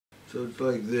So it's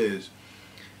like this.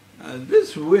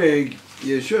 This week,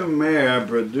 Yeshua Meir, our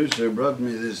producer, brought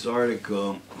me this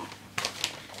article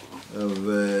of,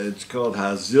 it's called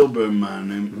YS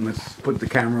Zilberman. Let's put the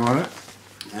camera on it.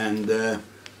 And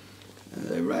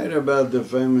they write about the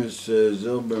famous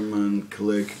Zilberman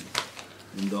clique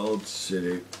in the old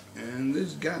city. And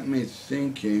this got me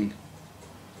thinking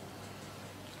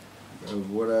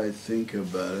of what I think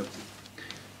about it.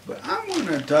 But I want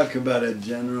to talk about a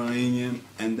general union,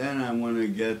 and then I want to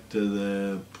get to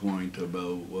the point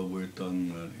about what we're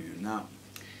talking about here. Now,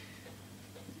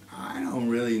 I don't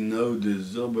really know the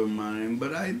Zilberman,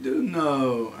 but I do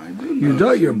know. You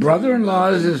know, your brother-in-law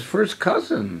is his first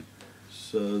cousin.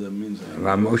 So that means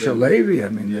Moshe Levi. I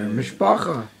mean, they're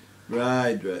mishpacha.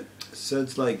 Right. So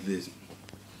it's like this.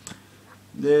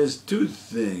 There's two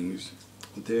things.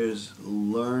 There's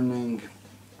learning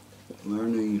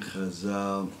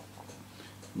Chazal,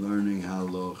 learning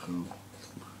halacha.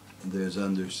 There's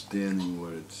understanding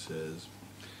what it says.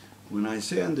 When I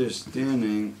say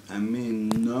understanding, I mean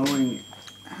knowing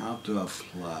how to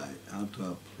apply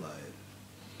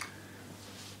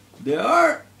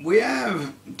it. We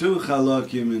have two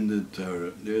halakim in the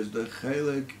Torah. There's the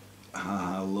chelek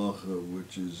halacha,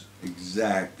 which is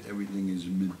exact. Everything is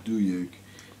meduyek.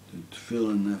 The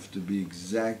tefillin have to be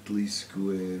exactly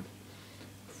square.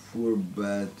 4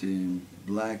 batim,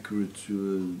 black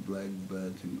rituals, black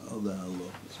batim, all the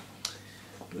halachas.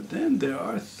 But then there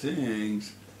are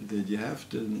things that you have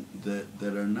to,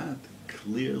 that are not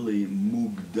clearly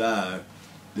mugdar,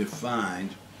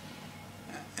 defined,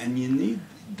 and you need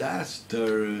das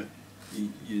Torah,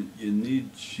 you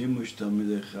need shimush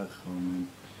talmidei chachamim,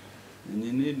 and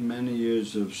you need many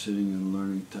years of sitting and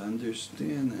learning to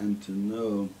understand and to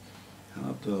know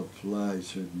how to apply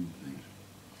certain things.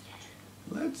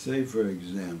 Let's say, for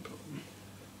example,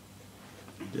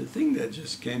 the thing that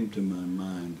just came to my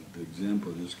mind, the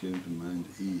example just came to mind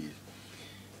is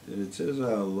that it says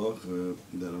halacha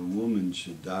that a woman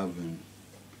should daven.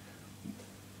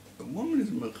 A woman is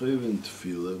mechuyev in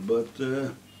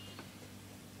tefillah,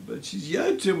 but she's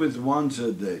yotze with once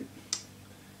a day.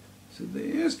 So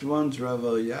they asked once Rav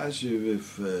Yashiv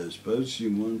if suppose she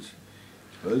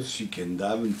can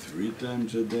daven 3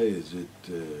 times a day. Is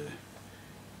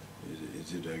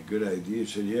it a good idea?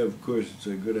 She said, yeah, of course it's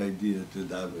a good idea to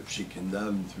daven. If she can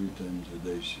daven 3 times a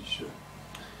day, she should.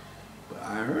 But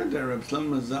I heard that Rav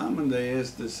Shlomo Zalman, they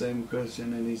asked the same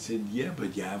question, and he said, yeah,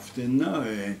 but you have to know.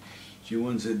 She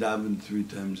wants to daven 3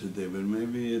 times a day, but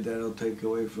maybe that'll take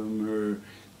away from her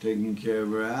taking care of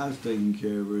her house, taking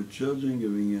care of her children,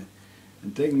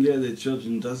 and taking care of the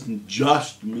children doesn't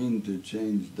just mean to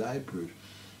change diapers.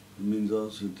 It means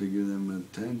also to give them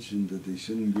attention, that they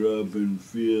shouldn't grow up and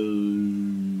feel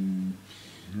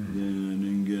that I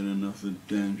didn't get enough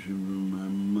attention from my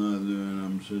mother and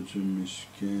I'm such a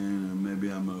miskin, or maybe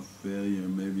I'm a failure,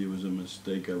 maybe it was a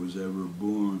mistake I was ever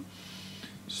born.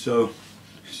 So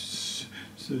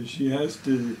she has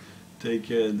to take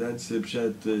care. That's the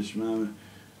pshat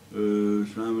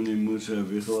shmamini musa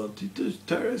v'chol titus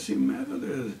terasi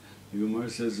meveder. The Gemara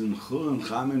says in Chul and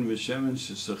Chamin v'Shemen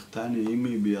shesachtani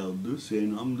imi b'yaldusi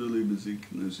and amduli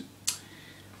b'ziknusi.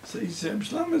 So he said,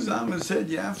 Shlomo Zalman said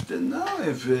you have to know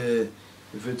if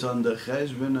it's on the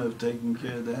cheshbon of taking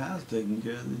care of the house, taking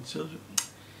care of the children.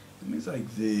 It means like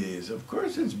this. Of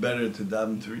course, it's better to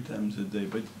daven 3 times a day,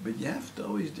 but you have to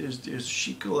always there's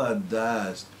shikul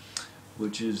adas,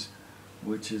 which is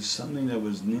something that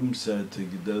was nimsa to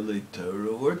Gedolei Torah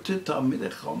or to Talmidei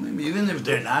Chachamim, even if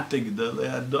they're not to Gedolei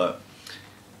Hador,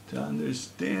 to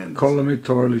understand. Kolamit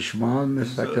Torah Lishman,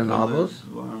 Mesek and Avos.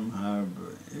 Warm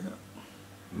harbor, yeah.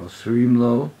 Mosrim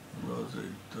Lo.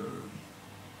 Rosei Torah.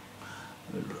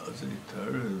 The Rosei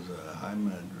Torah is a high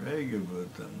madrega,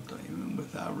 but even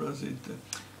without Rosei Torah.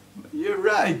 You're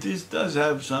right, this does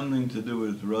have something to do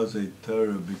with Rosei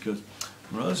Torah, because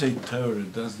Rosei Torah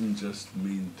doesn't just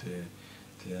mean to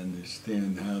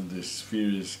understand how the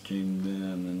spheres came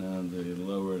down and how they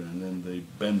lowered and then they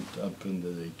bent up and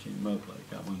then they came up,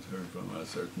 like I once heard from a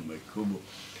certain Mekubal.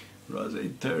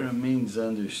 Rosei Torah means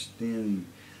understanding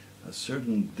a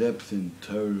certain depth in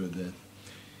Torah that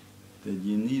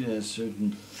you need a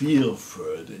certain feel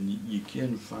for it, and you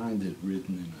can't find it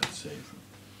written in a sefer.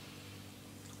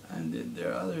 And there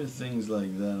are other things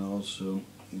like that also,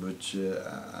 which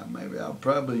maybe I'll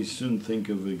probably soon think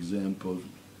of examples.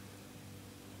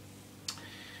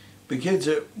 Because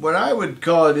what I would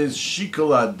call it is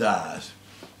shikul adas.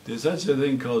 There's such a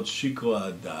thing called shikul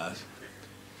adas,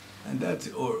 and that's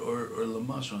or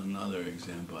lamashal, another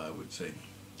example I would say.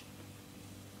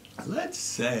 Let's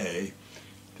say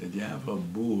that you have a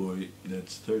boy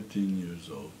that's 13 years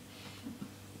old,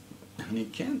 And he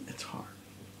can't, it's hard.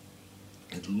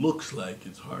 It looks like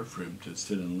it's hard for him to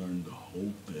sit and learn the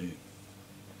whole day.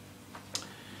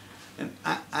 And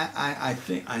I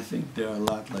think there are a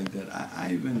lot like that.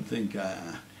 I even think,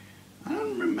 I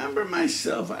don't remember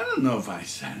myself. I don't know if I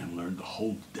sat and learned the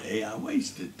whole day. I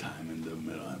wasted time in the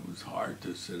middle. It was hard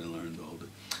to sit and learn the whole day.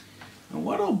 And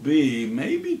what'll be,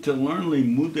 maybe to learn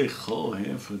Limudei Chol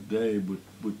half a day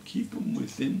would keep him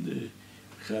within the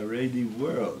Haredi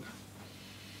world.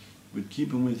 Would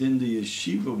keep him within the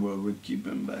yeshiva world, would keep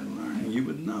him by learning. He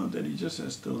would know that he just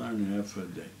has to learn half a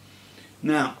day.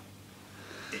 Now,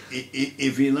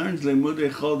 if he learns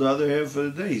Limudei Chol the other half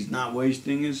of the day, he's not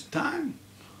wasting his time.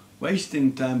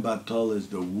 Wasting time batol is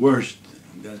the worst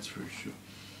thing, that's for sure.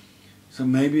 So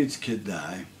maybe it's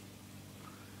kedai.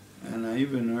 And I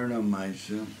even heard on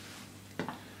myself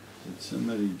that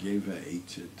somebody gave a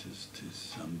eitzah to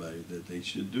somebody that they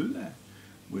should do that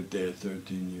with their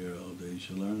 13-year-old. They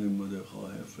should learn Limudei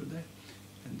Chol half a day.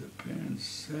 And the parents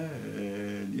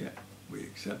said, yeah, we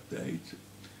accept the eitzah.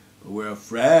 But we're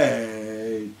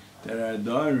afraid that our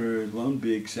daughters won't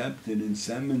be accepted in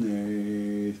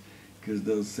seminaries because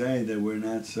they'll say that we're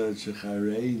not such a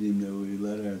charedim that we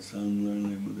let our son learn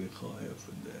Limudei Chol half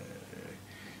a day.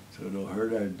 So it'll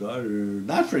hurt our daughters,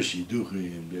 not for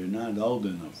shidduchim, they're not old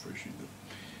enough for shidduchim.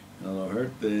 It'll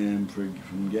hurt them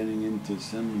from getting into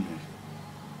seminaries.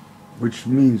 Which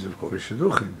means, of course,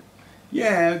 shidduchim.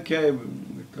 Yeah, okay, but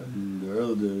we're talking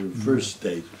the first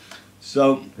stage.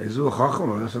 So the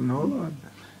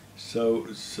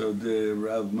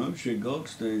Rav Moshe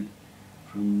Goldstein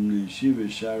from the Yeshiva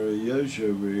Shara Yosh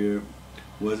over here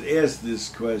was asked this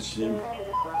question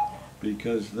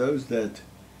because those that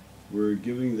were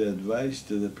giving the advice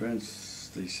to the parents,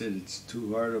 they said it's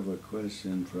too hard of a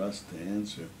question for us to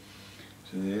answer.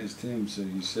 So they asked him, so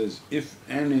he says, if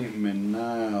any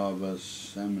menah of a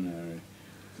seminary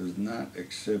does not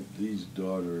accept these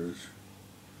daughters,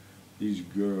 these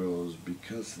girls,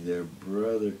 because their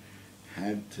brother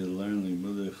had to learn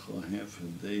Limudei Chol half a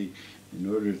day in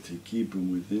order to keep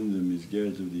him within the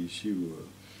misgeret of the yeshiva world.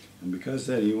 And because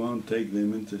that, he won't take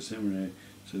them into seminary,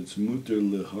 so it's muter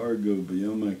lehargo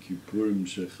b'yom kippurim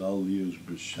shechal liyos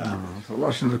b'shach. So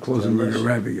Lashon is closing by the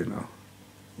Rebbe, you know.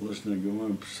 Lashon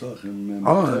Gemara Pesachim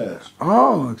Memtesh.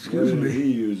 Oh, excuse me. What did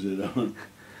he use it on?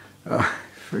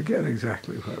 Forget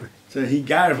exactly what it. So he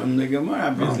got it from the Gemara,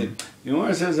 obviously. The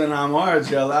Gemara says in Amar,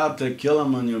 you're allowed to kill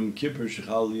him on Yom Kippur,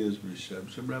 Shechal Liyos B'Shem.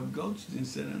 So Rav Goldstein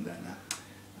said on that.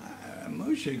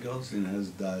 Moshe Goldstein has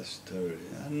das Torah.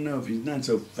 I don't know if he's not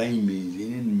so famous. He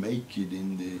didn't make it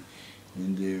in the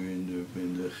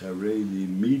Haredi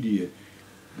media,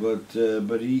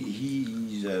 but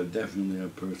he's definitely a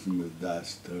person with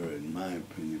das Torah, in my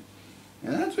opinion.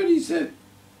 And that's what he said.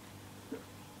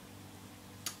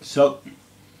 So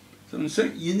I'm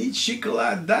saying you need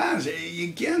shikolat das.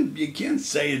 You can't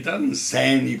say, it doesn't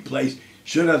say any place.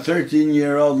 Should a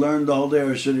 13-year-old learn the whole day,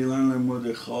 or should he learn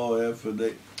Limudei Chol half a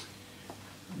day?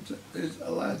 There's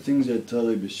a lot of things that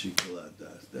totally b'shikolat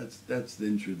das. That's the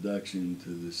introduction to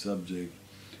the subject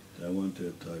that I want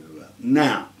to talk about.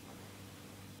 Now,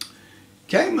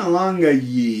 came along a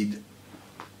Yid,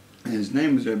 and his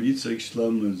name is Rabbi YS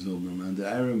Zilberman, and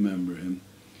I remember him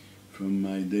from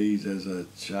my days as a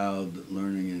child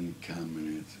learning in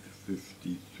Kamenetz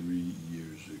 53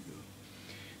 years ago.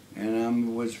 And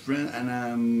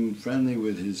I'm friendly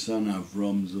with his son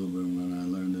Avram Zilberman. I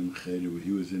learned in Cheder.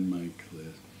 He was in my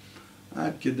class.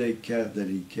 Ad kedei kach that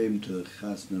he came to the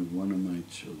chasna of one of my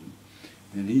children,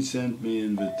 and he sent me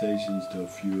invitations to a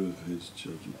few of his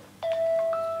children.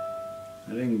 I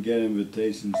didn't get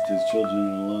invitations to his children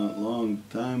in a long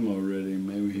time already.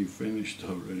 Maybe he finished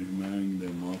already marrying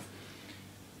them off.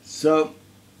 So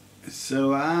this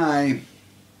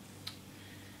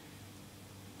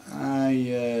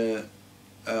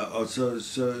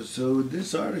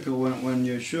article, when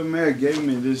Yeshua Meir gave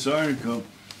me this article,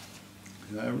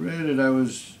 I read it. I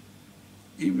was,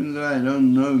 even though I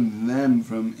don't know them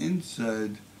from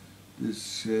inside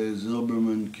this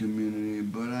Zilberman community,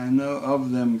 but I know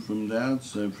of them from the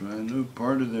outside. I know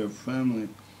part of their family.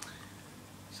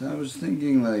 So I was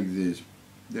thinking like this: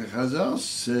 the Chazal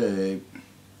say,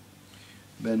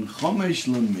 Ben Chomesh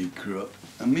LeMikra,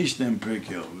 a Mishnah in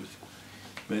Pirkei Avos,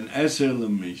 Ben Eser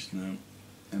LeMishnah,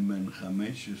 and Ben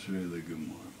Chamesh Yisrael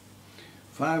LeGemara.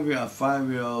 A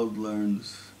 5-year-old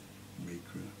learns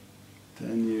Mikra.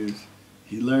 10 years,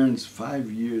 he learns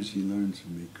 5 years. He learns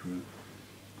Mikra.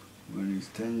 When he's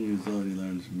 10 years old, he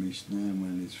learns Mishnah, and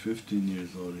when he's 15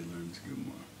 years old, he learns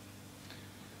Gemara.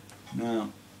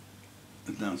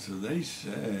 Now, so they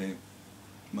say,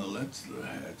 well, that's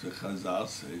what Chazal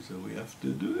say, so we have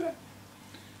to do that.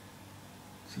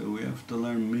 So we have to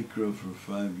learn mikro for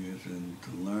 5 years and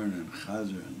to learn and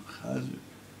chazer.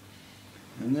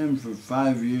 And then for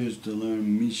 5 years to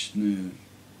learn Mishnah.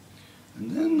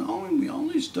 And then we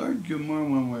only start Gemara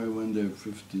when they're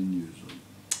 15 years old.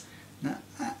 Now,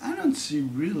 I don't see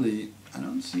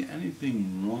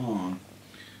anything wrong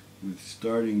with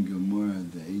starting Gemara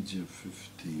at the age of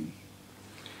 15.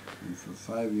 And for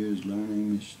 5 years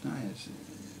learning Mishnah, I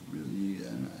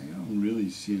don't really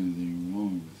see anything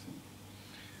wrong with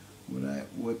it.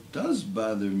 What does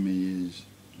bother me is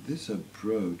this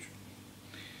approach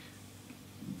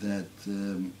that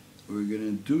we're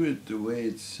going to do it the way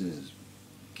it says.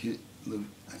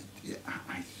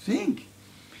 I think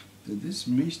that this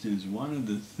Mishnah is one of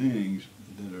the things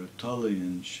that are Tali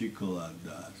and Shikol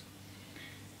Adas.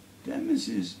 The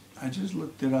emphasis, I just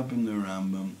looked it up in the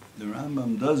Rambam. The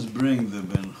Rambam does bring the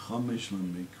Ben Chomish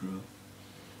L'Mikra,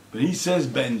 but he says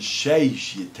Ben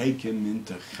Sheish, you take him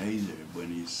into Cheder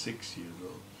when he's 6 years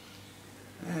old.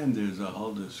 And there's a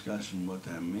whole discussion what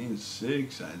that means.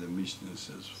 6, the Mishnah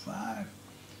says 5.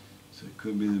 So it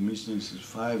could be the Mishnah says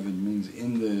 5, it means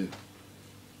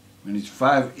when he's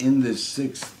 5 in the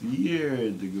 6th year,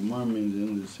 the Gemara means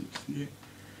in the 6th year.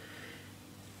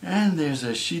 And there's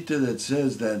a shita that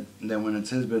says that when it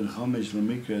says Ben Chomish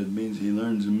L'Mikra, it means he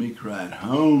learns a Mikra at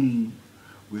home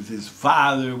with his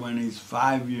father when he's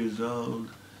 5 years old,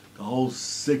 the whole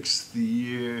 6th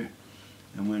year.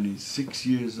 And when he's 6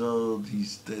 years old,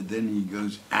 then he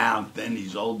goes out, then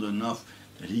he's old enough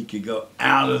that he could go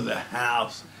out of the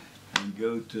house and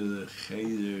go to the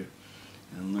cheder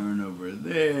and learn over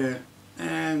there.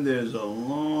 And there's a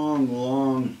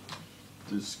long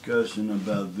discussion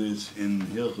about this in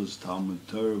Hilchos Talmud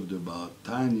Torah of the Baal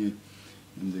Tanya,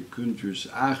 in the Kuntras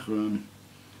Achron.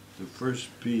 The first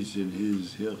piece in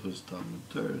his Hilchos Talmud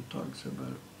Torah talks about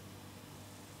it.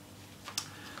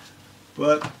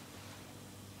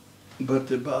 But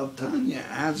the Baal Tanya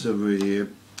adds over here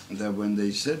that when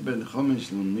they said Ben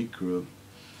Chomish L'Mikra,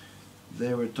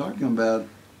 they were talking about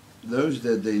those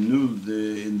that they knew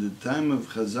in the time of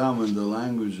Chazal when the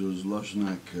language was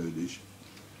Lashon HaKodesh.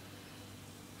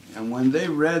 And when they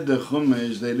read the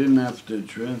Chumash, they didn't have to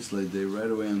translate. They right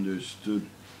away understood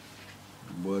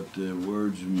what the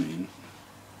words mean.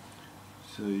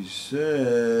 So he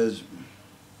says,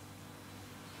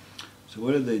 so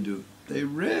what did they do? They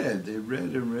read.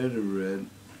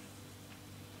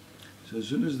 So as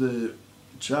soon as the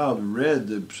child read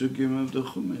the psukim of the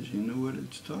Chumash, he knew what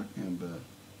it's talking about.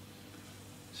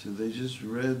 So they just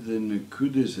read the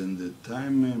Nekudas and the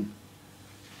timing.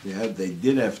 They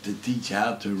did have to teach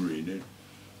how to read it,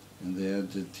 and they had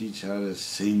to teach how to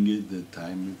sing it, the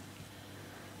timing.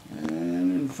 And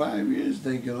in 5 years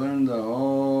they could learn the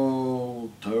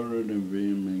whole Torah,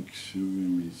 Nevi'im, and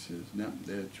Ksuvim, he says. Now,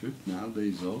 that's true.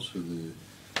 Nowadays also the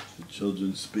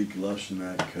children speak Lashon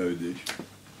HaKodesh,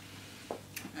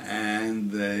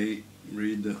 and they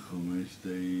read the Chumash.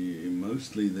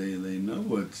 They know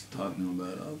what's talking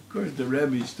about. Of course, the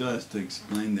Rebbe still has to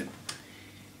explain it.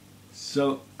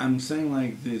 So I'm saying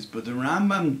like this, but the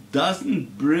Rambam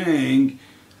doesn't bring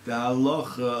the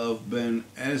halacha of Ben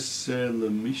Eser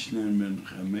LeMishnah and Ben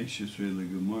Chamesh Esrei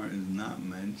LeGemara is not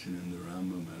mentioned in the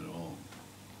Rambam at all.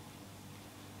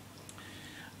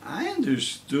 I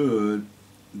understood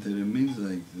that it means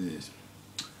like this.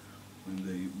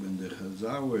 When the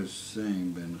Chazal was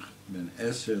saying Ben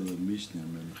Eser LeMishnah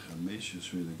and Ben Chamesh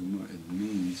Esrei LeGemara, it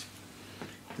means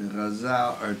the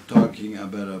Chazal are talking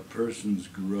about a person's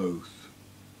growth.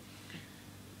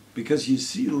 Because you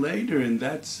see later in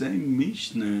that same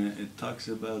Mishnah, it talks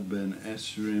about Ben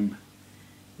Esrim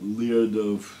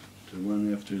Lirdov, the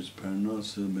one after his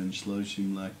Parnosa, Ben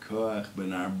Shloshim LaKoach,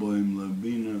 Ben Arboim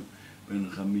LaBina, Ben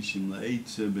Chamishim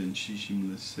LaEitze, Ben Shishim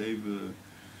LaSeva,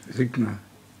 Zikna.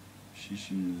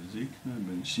 Shishim LaZikna,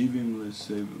 Ben Shivim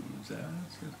LaSeva,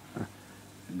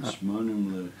 Ben Shmonim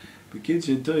La... Because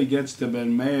until he gets to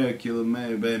Ben Meir,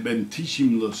 Ben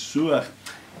Tishim LaSuach,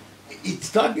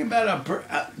 it's talking about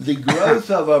the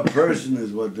growth of a person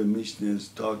is what the Mishnah is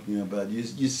talking about. You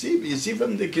see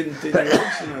from the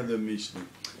continuation of the Mishnah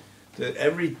that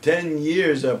every 10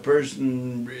 years a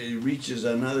person reaches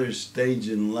another stage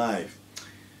in life.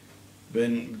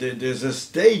 There's a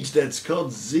stage that's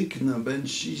called Zikna, Ben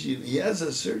Shishim. He has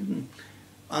a certain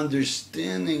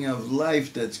understanding of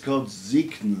life that's called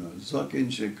Zikna,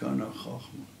 Zokin Shekana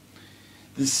Chochma.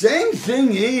 The same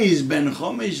thing is Ben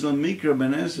Chomish L'Mikra,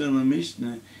 Ben Eser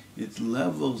L'Mishnah. It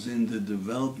levels in the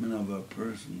development of a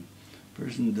person.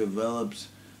 Person develops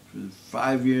for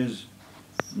 5 years,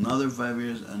 another 5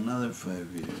 years, another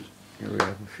 5 years. Here we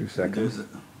have a few seconds. There's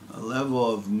a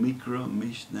level of Mikra,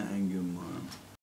 Mishnah, and Gemara.